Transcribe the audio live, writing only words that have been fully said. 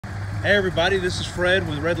Hey everybody, this is Fred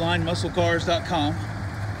with RedlineMuscleCars.com.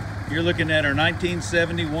 You're looking at our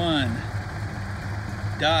 1971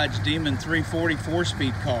 Dodge Demon 340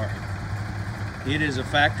 4-speed car. It is a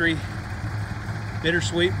factory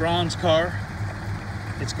Bittersweet bronze car.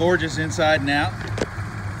 It's gorgeous inside and out.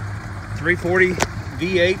 340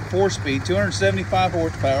 V8 4-speed, 275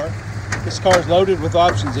 horsepower. This car is loaded with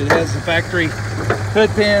options. It has the factory hood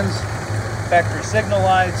pins, factory signal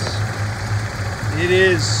lights. It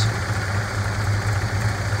is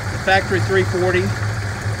the factory 340,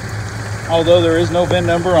 although there is no VIN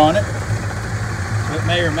number on it. So it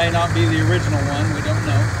may or may not be the original one, we don't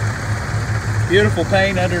know. Beautiful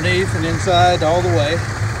paint underneath and inside all the way.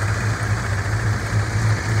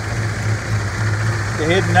 The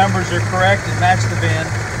hidden numbers are correct and match the VIN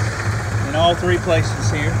in all three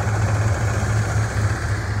places here.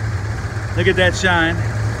 Look at that shine.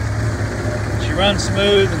 She runs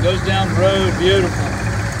smooth and goes down the road, beautiful.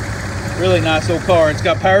 Really nice old car. It's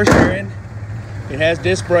got power steering. It has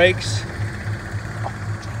disc brakes.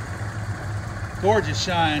 Gorgeous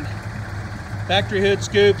shine. Factory hood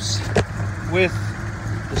scoops with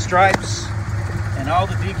the stripes and all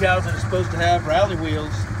the decals that it's supposed to have. Rally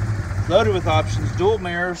wheels, loaded with options, dual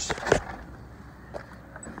mirrors.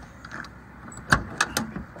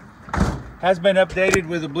 Has been updated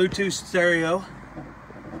with a Bluetooth stereo.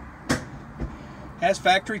 Has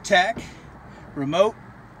factory tack, remote,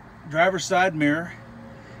 driver's side mirror,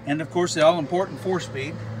 and of course the all-important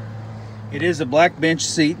 4-speed. It is a black bench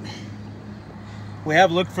seat. We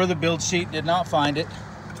have looked for the build sheet, did not find it,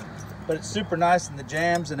 but it's super nice in the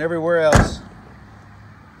jams and everywhere else.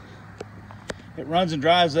 It runs and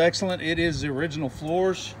drives excellent. It is the original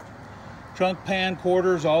floors, trunk pan,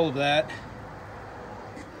 quarters, all of that.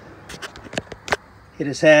 It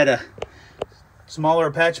has had a smaller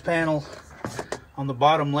patch panel on the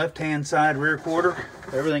bottom left-hand side rear quarter.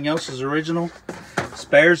 Everything else is original.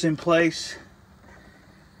 Spares in place.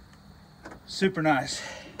 Super nice.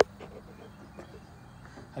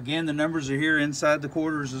 Again, the numbers are here inside the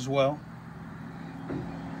quarters as well.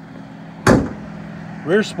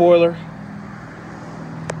 Rear spoiler.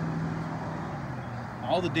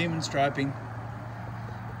 All the Demon striping.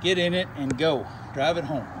 Get in it and go. Drive it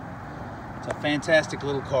home. It's a fantastic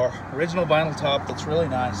little car. Original vinyl top that's really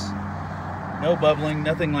nice. No bubbling,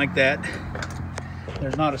 nothing like that.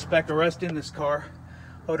 There's not a speck of rust in this car.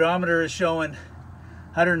 Odometer is showing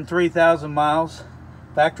 103,000 miles.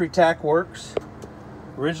 Factory tack works.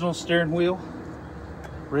 Original steering wheel.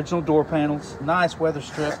 Original door panels. Nice weather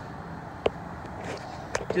strip.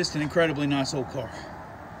 Just an incredibly nice old car.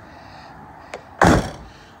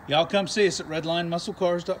 Y'all come see us at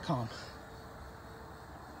RedlineMuscleCars.com.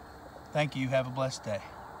 Thank you. Have a blessed day.